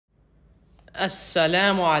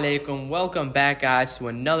Assalamu alaikum. Welcome back, guys, to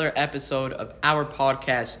another episode of our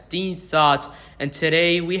podcast, Deen Thoughts. And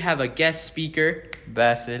today we have a guest speaker,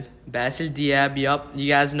 Basel Diab. Yup, you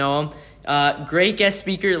guys know him. Great guest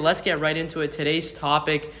speaker. Let's get right into it. Today's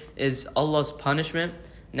topic is Allah's punishment.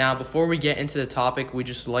 Now, before we get into the topic, we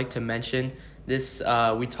just like to mention this.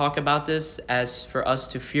 We talk about this as for us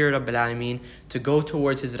to fear Rabbil Alameen, to go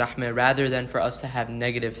towards His rahmah, rather than for us to have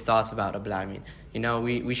negative thoughts about Rabbil Alameen. You know,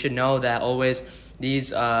 we should know that always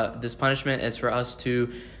this punishment is for us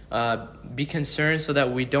to be concerned so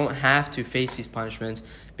that we don't have to face these punishments,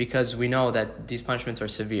 because we know that these punishments are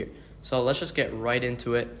severe. So let's just get right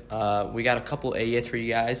into it. We got a couple ayat for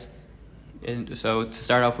you guys. And so to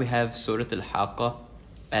start off, we have Surah Al-Haqqa,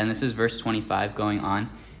 and this is verse 25 going on,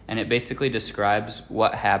 and it basically describes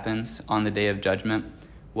what happens on the Day of Judgment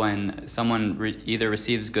when someone either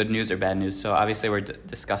receives good news or bad news. So obviously we're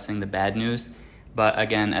discussing the bad news, but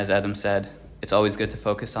again, as Adam said, it's always good to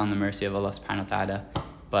focus on the mercy of Allah subhanahu wa ta'ala,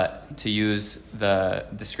 but to use the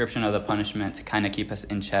description of the punishment to kind of keep us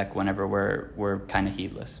in check whenever we're kind of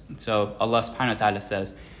heedless. So Allah subhanahu wa ta'ala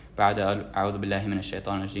says, بَعْدَ أَعُوذُ بِاللَّهِ مِنَ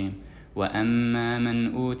الشَّيْطَانِ الرَّجِيمِ وَأَمَّا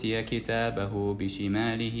مَنْ أُوتِيَ كِتَابَهُ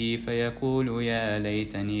بِشِمَالِهِ فَيَقُولُ يَا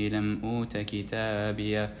لَيْتَنِي لَمْ أُوتَ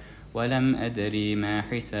كِتَابِيَهْ وَلَمْ أَدْرِ مَا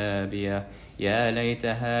حِسَابِيَهْ يَا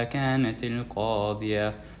لَيْتَهَا كَانَتِ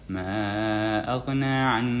الْقَاضِيَةَ ما أغنى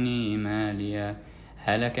عني ماليا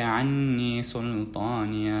هلك عني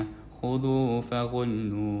سلطانيا خذوا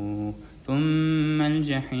فغلوا ثم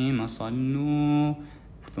الجحيم صلوا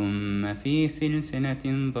ثم في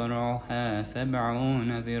سلسلة ذرعها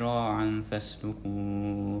 70 ذراعا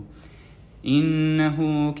فاسلكوه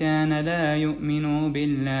إنه كان لا يؤمن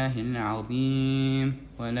بالله العظيم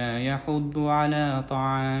ولا يحض على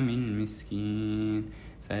طعام المسكين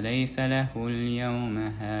فليس له اليوم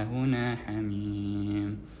هاهنا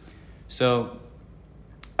حميم. So,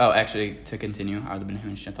 actually, to continue, أعوذ بالله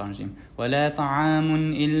من الشيطان الرجيم ولا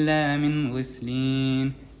طعام إلا من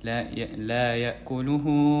غسلين لا يأكله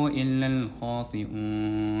إلا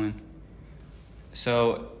الخاطئون.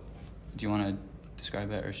 So, do you want to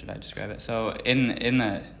describe it or should I describe it? So, in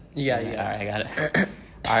the... Yeah. Alright, I got it.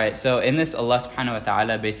 Alright, so in this, Allah subhanahu wa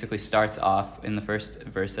ta'ala basically starts off in the first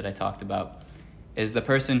verse that I talked about, is the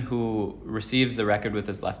person who receives the record with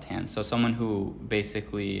his left hand. So someone who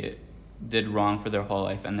basically did wrong for their whole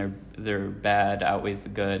life, and their bad outweighs the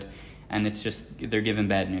good, and it's just they're given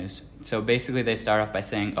bad news. So basically they start off by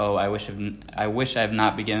saying, I wish I've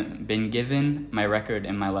not been given my record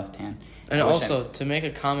in my left hand. And also, to make a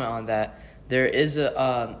comment on that, there is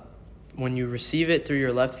when you receive it through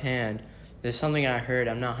your left hand, there's something I heard,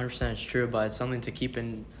 I'm not 100% it's true, but it's something to keep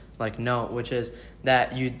in note, which is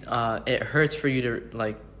that it hurts for you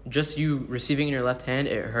to, just you receiving in your left hand,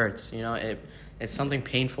 it hurts, it's something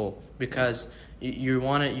painful, because you're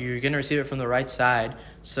gonna receive it from the right side,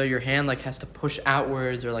 so your hand has to push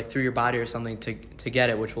outwards or through your body or something to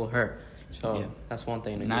get it, which will hurt. So yeah. That's one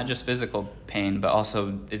thing. Not just physical pain, but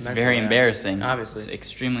also it's mental, very embarrassing. Obviously, it's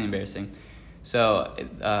extremely embarrassing. So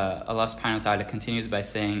Allah subhanahu wa ta'ala continues by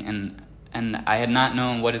saying, and I had not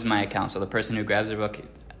known what is my account. So the person who grabs their book,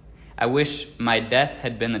 I wish my death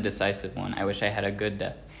had been the decisive one. I wish I had a good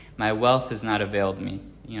death. My wealth has not availed me.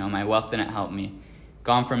 My wealth didn't help me.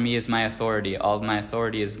 Gone from me is my authority. All of my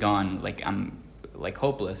authority is gone. I'm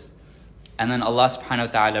hopeless. And then Allah subhanahu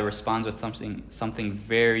wa ta'ala responds with something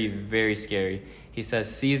very, very scary. He says,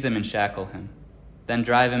 seize him and shackle him. Then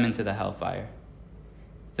drive him into the hellfire.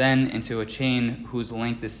 Then into a chain whose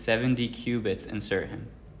length is 70 cubits insert him.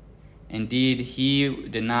 Indeed, he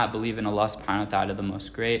did not believe in Allah subhanahu wa ta'ala the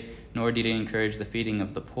most great, nor did he encourage the feeding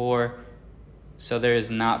of the poor. So there is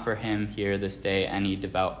not for him here this day any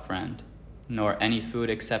devout friend, nor any food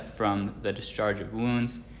except from the discharge of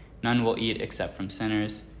wounds. None will eat except from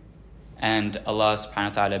sinners. And Allah subhanahu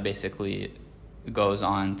wa ta'ala basically goes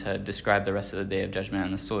on to describe the rest of the Day of Judgment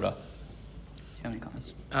in the surah. Do you have any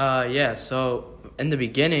comments? Yeah, so in the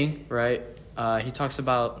beginning, right, he talks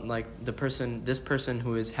about this person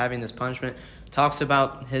who is having this punishment talks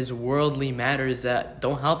about his worldly matters that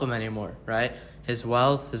don't help him anymore, right? His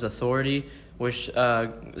wealth, his authority, which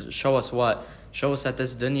show us what? Show us that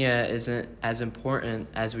this dunya isn't as important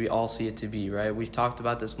as we all see it to be, right? We've talked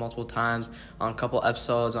about this multiple times on a couple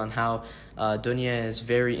episodes on how dunya is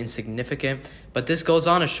very insignificant. But this goes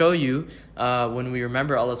on to show you, when we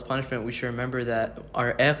remember Allah's punishment, we should remember that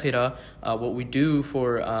our akhirah, what we do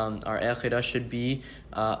for our akhirah should be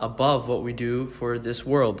above what we do for this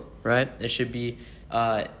world, right? It should be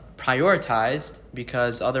prioritized,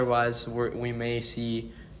 because otherwise we may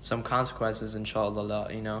see some consequences,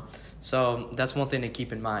 inshallah, So that's one thing to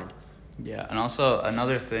keep in mind. Yeah, and also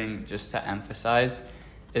another thing just to emphasize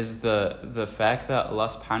is the fact that Allah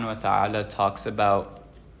subhanahu wa ta'ala talks about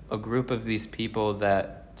a group of these people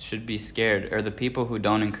that should be scared, or the people who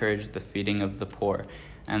don't encourage the feeding of the poor,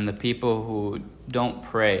 and the people who don't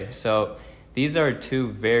pray. So these are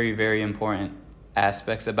two very, very important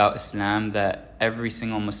aspects about Islam that every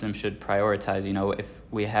single Muslim should prioritize. You know, if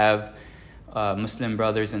we have Muslim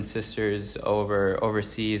brothers and sisters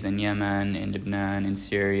overseas in Yemen, in Lebanon, in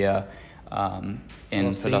Syria,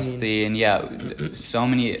 in Palestine, so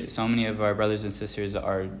many of our brothers and sisters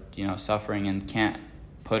are, you know, suffering and can't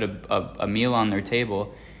put a meal on their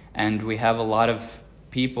table, and we have a lot of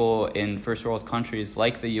people in first world countries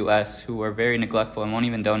like the US who are very neglectful and won't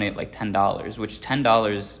even donate like $10, which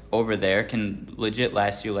 $10 over there can legit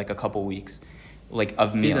last you like a couple weeks, like,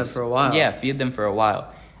 of meals. Feed them for a while. Yeah, feed them for a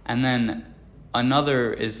while. And then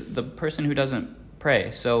another is the person who doesn't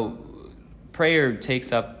pray. So prayer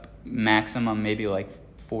takes up maximum maybe like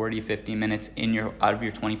 40-50 minutes out of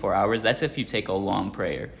your 24 hours. That's if you take a long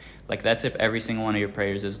prayer. Like, that's if every single one of your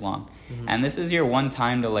prayers is long. Mm-hmm. And this is your one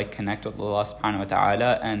time to like connect with Allah subhanahu wa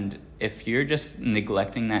ta'ala. And if you're just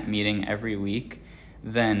neglecting that meeting every week,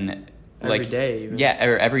 then like every day even.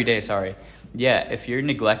 Every day, sorry. Yeah, if you're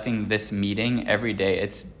neglecting this meeting every day,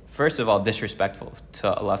 it's first of all disrespectful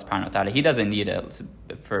to Allah subhanahu wa ta'ala. He doesn't need it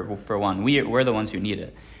for one. We're the ones who need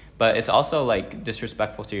it. But it's also like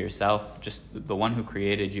disrespectful to yourself, just the one who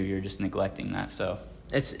created you, you're just neglecting that. So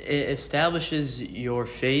it establishes your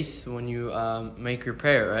faith when you make your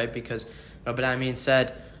prayer, right? Because Rabbil Alameen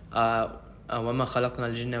said, وَمَا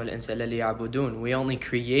خَلَقْنَا الْجِنَّ وَالْإِنسَ إِلَّا لِيَعْبُدُونَ. We only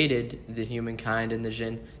created the humankind and the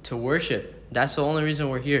jinn to worship. That's the only reason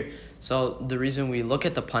we're here. So the reason we look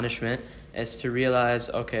at the punishment is to realize,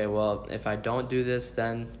 okay, well, if I don't do this,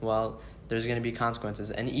 then, well, there's going to be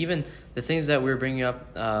consequences. And even the things that we're bringing up,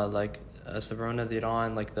 like Sabrona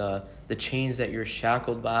Diran, like the chains that you're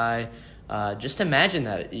shackled by, just imagine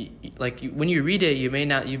that. When you read it, you may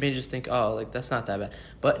just think, oh, like, that's not that bad.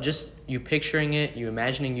 But just you picturing it, you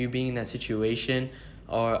imagining you being in that situation,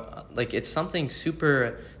 or like, it's something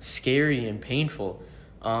super scary and painful.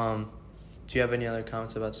 Do you have any other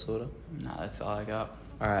comments about surah? No, that's all I got.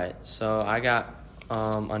 All right, so I got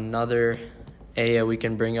another ayah we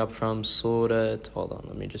can bring up from surah. Hold on,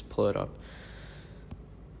 let me just pull it up.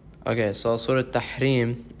 Okay, so surah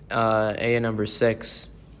Tahrim, ayah number 6.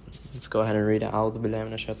 Let's go ahead and read it. أعوذ بالله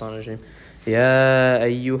من الشيطان الرجيم. يا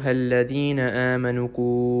أيها الذين آمنوا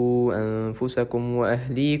قوا أنفسكم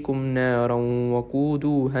وأهليكم نارا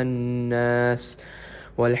وقودوها الناس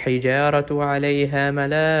والحجارة عليها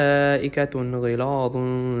ملائكة غلاظ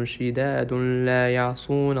شداد لا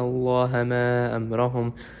يعصون الله ما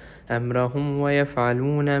أمرهم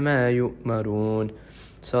ويفعلون ما يؤمرون.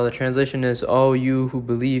 So the translation is, O you who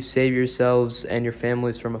believe, save yourselves and your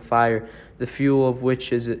families from a fire, the fuel of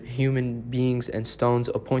which is human beings and stones,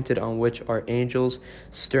 appointed on which are angels,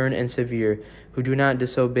 stern and severe, who do not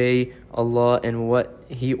disobey Allah in what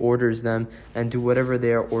He orders them, and do whatever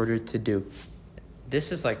they are ordered to do.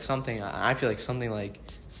 This is like something, I feel like something like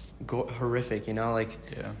horrific, you know, like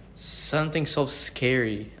something so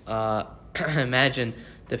scary. Imagine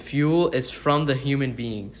the fuel is from the human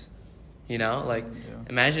beings, you know, like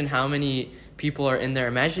imagine how many people are in there.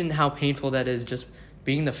 Imagine how painful that is, just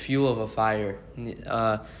being the fuel of a fire.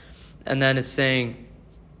 And then it's saying,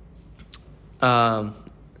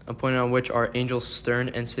 appointed on which are angels stern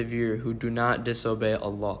and severe, who do not disobey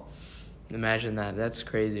Allah. Imagine that. That's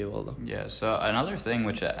crazy, Waldo. Yeah, so another thing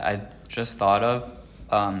which I just thought of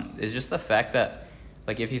is just the fact that,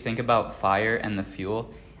 like, if you think about fire and the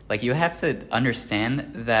fuel, like, you have to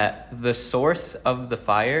understand that the source of the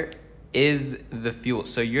fire is the fuel.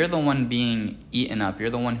 So you're the one being eaten up. You're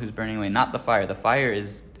the one who's burning away, not the fire. The fire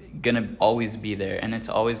is going to always be there, and it's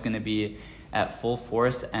always going to be at full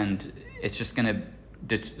force, and it's just going to,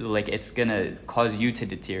 it's going to cause you to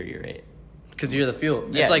deteriorate. Because you're the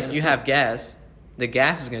fuel. It's like you have gas. The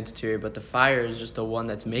gas is going to deteriorate, but the fire is just the one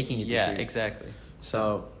that's making it deteriorate. Yeah, exactly.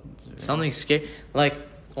 So something scary. Like,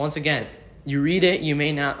 once again, you read it, you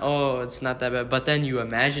may not, it's not that bad. But then you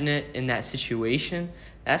imagine it in that situation.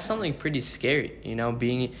 That's something pretty scary, you know,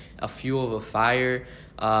 being a fuel of a fire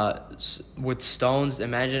with stones.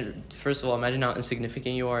 First of all, imagine how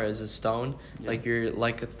insignificant you are as a stone. Yeah. Like, you're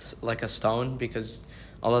like a stone, because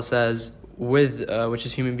Allah says, which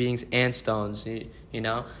is human beings and stones, you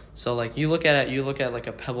know? So, like, you look at like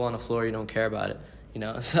a pebble on the floor, you don't care about it, you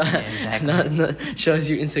know? So exactly. Shows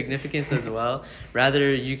you insignificance as well.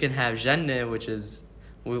 Rather, you can have jannah, which is,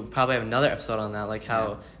 we'll probably have another episode on that, like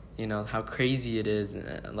how how crazy it is,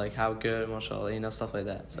 like how good, mashallah, stuff like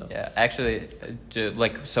that. So yeah, actually,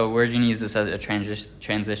 so we're gonna use this as a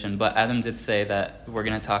transition. But Adam did say that they're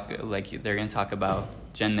gonna talk about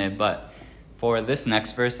jannah. But for this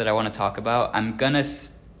next verse that I want to talk about, I'm gonna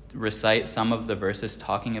recite some of the verses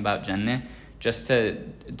talking about jannah, just to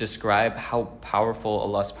describe how powerful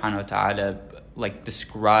Allah subhanahu wa ta'ala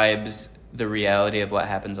describes the reality of what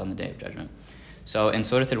happens on the Day of Judgment. So in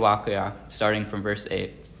Surah Al-Waqi'ah, starting from verse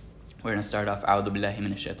 8, we're going to start off, أعوذ بالله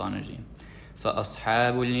من الشيطان الرجيم.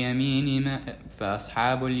 فأصحاب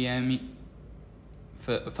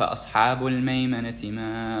الميمنة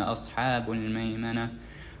ما أصحاب الميمنة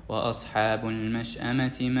وأصحاب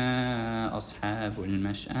المشأمة ما أصحاب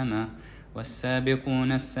المشأمة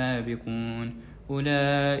والسابقون السابقون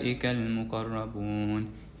أولئك المقربون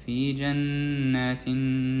في جنات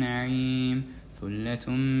النعيم ثلة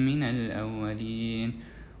من الأولين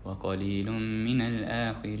وقليل من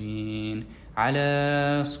الآخرين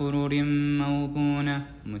على سرر موضونة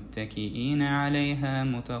متكئين عليها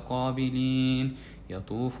متقابلين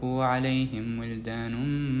يطوف عليهم ولدان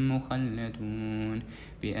مخلدون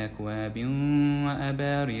بأكواب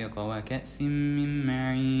وأباريق وكأس من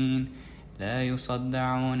معين لا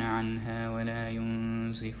يصدعون عنها ولا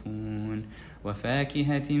ينزفون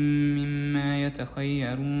وفاكهة مما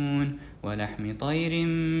يتخيرون ولحم طير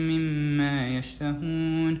مما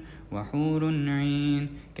يشتهون وحور عين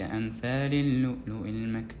كأمثال اللؤلؤ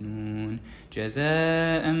المكنون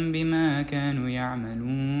جزاء بما كانوا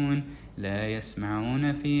يعملون لا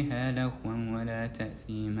يسمعون فيها لغوا ولا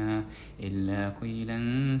تأثيما إلا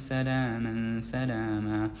قيلا سلاما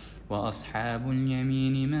سلاما وأصحاب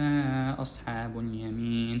اليمين ما أصحاب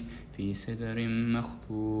اليمين في سدر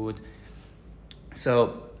مخضود.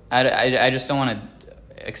 So I just don't want to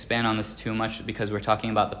expand on this too much because we're talking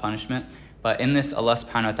about the punishment. But in this, Allah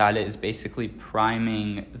subhanahu wa ta'ala is basically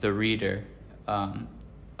priming the reader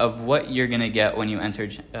of what you're going to get when you enter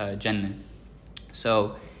Jannah.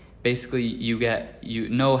 So basically you get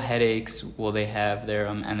no headaches will they have there,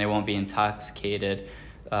 and they won't be intoxicated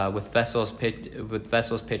with vessels,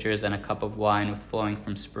 pitchers, and a cup of wine with flowing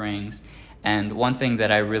from springs. And one thing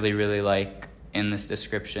that I really, really like in this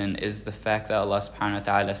description is the fact that Allah subhanahu wa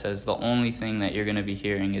ta'ala says the only thing that you're going to be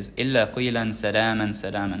hearing is إِلَّا قِيلًا سَلَامًا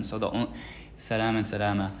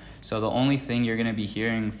سَلَامًا. So the only thing you're going to be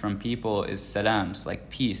hearing from people is salams, like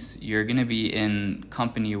peace. You're going to be in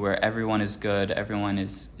company where everyone is good, everyone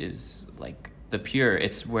is like the pure.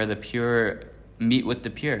 It's where the pure meet with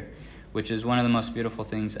the pure, which is one of the most beautiful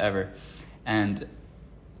things ever. And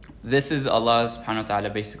this is Allah subhanahu wa ta'ala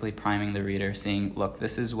basically priming the reader, saying, look,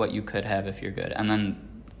 this is what you could have if you're good. And then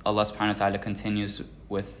Allah subhanahu wa ta'ala continues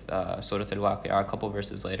with Surah Al-Waqi'ah a couple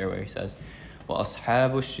verses later where he says,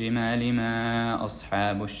 وَأَصْحَابُ الشِّمَالِ مَا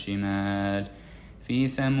أَصْحَابُ الشِّمَالِ فِي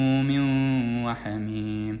سَمُومٍ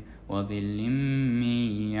وَحَمِيمٍ وَظِلٍّ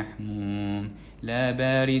مِّن يَحْمُومٍ لا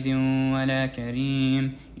بارد ولا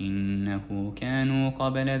كريم إنه كانوا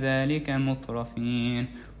قبل ذلك مترفين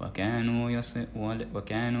وكانوا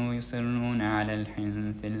يصرون على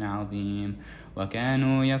الحنث العظيم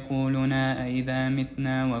وكانوا يقولون أئذا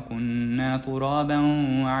متنا وكنا ترابا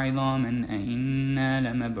وعظاما أئنا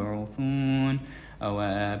لمبعوثون أو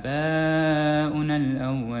آباؤنا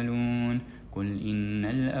الأولون قل إن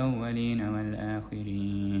الأولين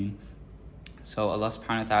والآخرين. So Allah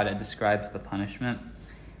subhanahu wa ta'ala describes the punishment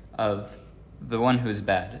of the one who's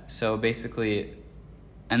bad. So basically,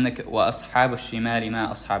 and the وَأَصْحَابُ الشِّمَالِ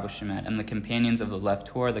مَا أَصْحَابُ الشِّمَالِ, and the companions of the left,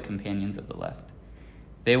 who are the companions of the left?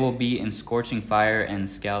 They will be in scorching fire and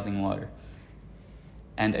scalding water,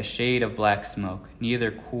 and a shade of black smoke,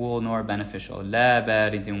 neither cool nor beneficial. لَا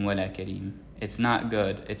بَارِدٍ وَلَا كَرِيمٍ. It's not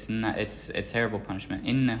good. It's terrible punishment.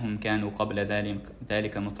 إِنَّهُمْ كَانُوا قَبْلَ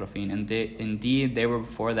ذَلِكَ مُتْرَفِينَ. And indeed, they were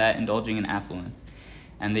before that indulging in affluence.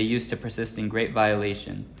 And they used to persist in great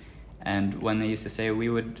violation. And when they used to say,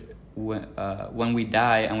 when we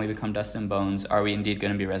die and we become dust and bones, are we indeed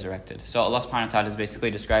going to be resurrected? So Allah subhanahu wa ta'ala is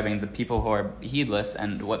basically describing the people who are heedless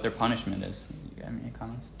and what their punishment is. You have any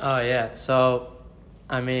comments? Oh, yeah. So,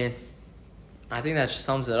 I mean, I think that just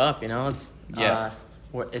sums it up, It's,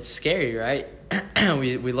 it's scary, right?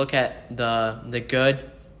 we look at the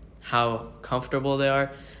good, how comfortable they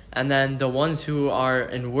are, and then the ones who are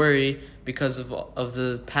in worry because of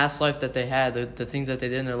the past life that they had, the things that they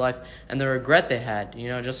did in their life, and the regret they had.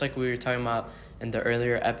 Just like we were talking about in the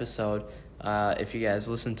earlier episode, if you guys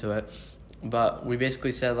listened to it. But we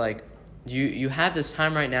basically said, like, you have this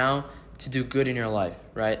time right now to do good in your life,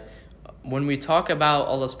 right? When we talk about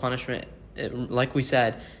Allah's punishment, like we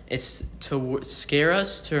said, it's to scare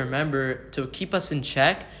us, to remember, to keep us in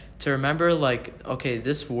check, to remember, like, okay,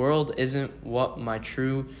 this world isn't what my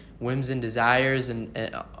true whims and desires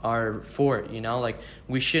and are for, you know? Like,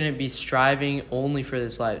 we shouldn't be striving only for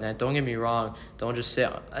this life. Now, don't get me wrong, don't just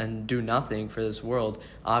sit and do nothing for this world,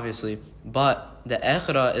 obviously. But the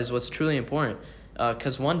akhirah is what's truly important.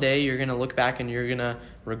 Because one day you're going to look back and you're going to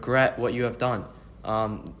regret what you have done.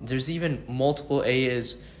 There's even multiple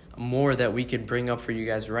ayahs more that we can bring up for you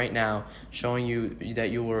guys right now, showing you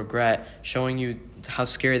that you will regret, showing you how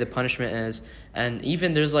scary the punishment is. And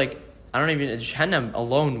even there's like, Jahannam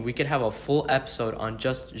alone, we could have a full episode on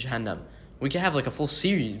just Jahannam. We could have like a full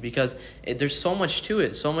series because there's so much to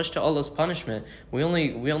it, so much to Allah's punishment. We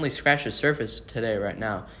only scratched the surface today, right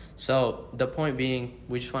now. So the point being,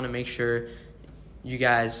 we just want to make sure you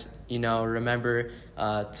guys, remember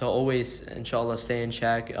to always, inshallah, stay in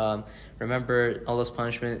check. Remember Allah's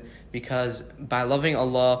punishment, because by loving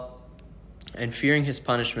Allah and fearing His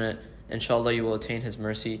punishment, inshallah, you will attain His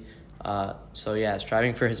mercy.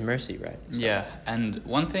 Striving for His mercy, right? So. Yeah, and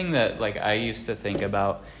one thing that I used to think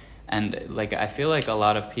about, and I feel like a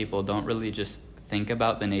lot of people don't really just think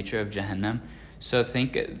about the nature of Jahannam. So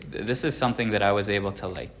this is something that I was able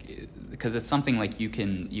to because it's something you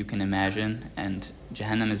can imagine, and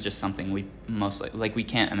Jahannam is just something we we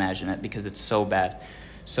can't imagine it because it's so bad.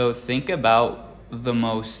 So think about the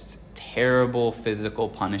most terrible physical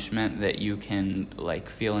punishment that you can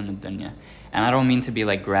feel in the dunya. And I don't mean to be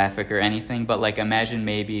graphic or anything, but imagine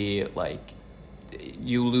maybe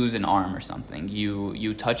you lose an arm or something.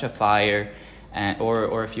 You touch a fire,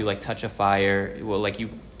 or if you touch a fire, you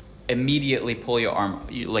immediately pull your arm.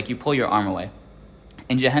 You pull your arm away.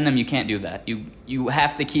 In Jahannam, you can't do that. You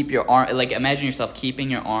have to keep your arm. Imagine yourself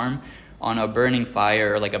keeping your arm on a burning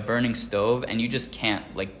fire or a burning stove, and you just can't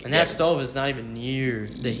And that stove is not even near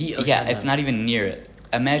the heat of Jahannam. It's not even near it.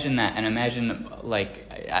 Imagine that, and imagine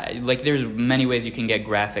there's many ways you can get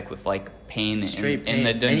graphic with pain in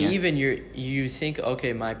the dunya. And even you think,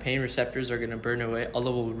 okay, my pain receptors are gonna burn away.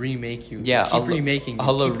 Allah will remake you. Yeah, keep remaking you.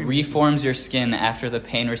 Allah reforms your skin after the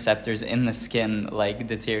pain receptors in the skin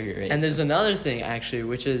deteriorate. And there's another thing actually,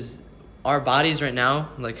 which is our bodies right now,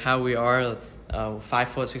 how we are, 5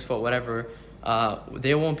 foot, 6 foot, whatever.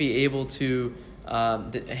 They won't be able to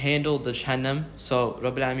handle the Jahannam. So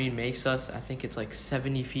Rabbil Alameen makes us, I think it's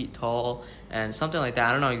 70 feet tall and something like that.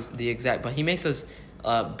 I don't know the exact, but He makes us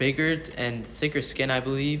bigger and thicker skin, I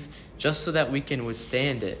believe, just so that we can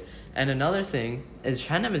withstand it. And another thing is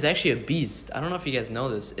Jahannam is actually a beast. I don't know if you guys know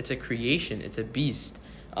this. It's a creation. It's a beast.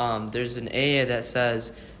 There's an ayah that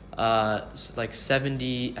says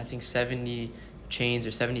 70 chains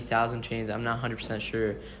or 70,000 chains. I'm not 100%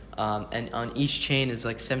 sure. And on each chain is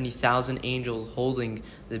 70,000 angels holding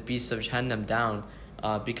the beast of Jahannam down,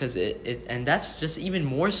 because and that's just even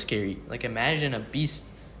more scary. Imagine a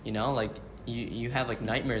beast, you have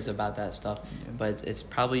nightmares about that stuff, but it's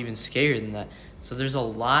probably even scarier than that. So there's a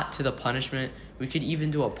lot to the punishment. We could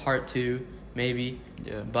even do a part 2, maybe.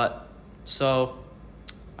 Yeah. But so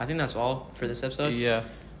I think that's all for this episode. Yeah.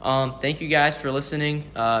 Thank you guys for listening.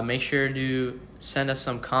 Make sure to send us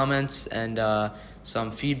some comments and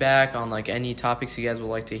some feedback on any topics you guys would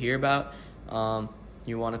like to hear about.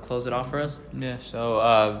 You want to close it off for us? Yeah.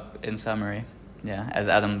 So in summary, as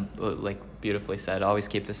Adam beautifully said, always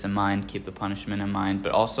keep this in mind, keep the punishment in mind,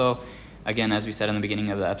 but also, again, as we said in the beginning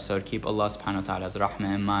of the episode, keep Allah subhanahu wa ta'ala's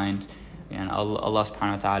rahmah in mind. And Allah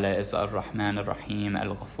subhanahu wa ta'ala is Ar-Rahman, Ar-Rahim,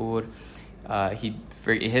 Al-Ghafur.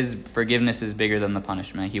 His forgiveness is bigger than the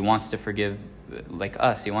punishment. He wants to forgive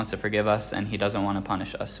us. He wants to forgive us, and He doesn't want to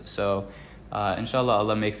punish us. So inshallah,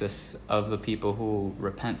 Allah makes us of the people who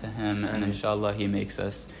repent to Him, and inshallah He makes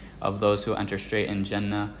us of those who enter straight in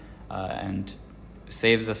jannah, and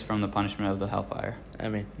saves us from the punishment of the hellfire.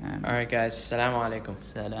 Ameen. All right, guys. Assalamu alaikum.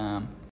 Salam.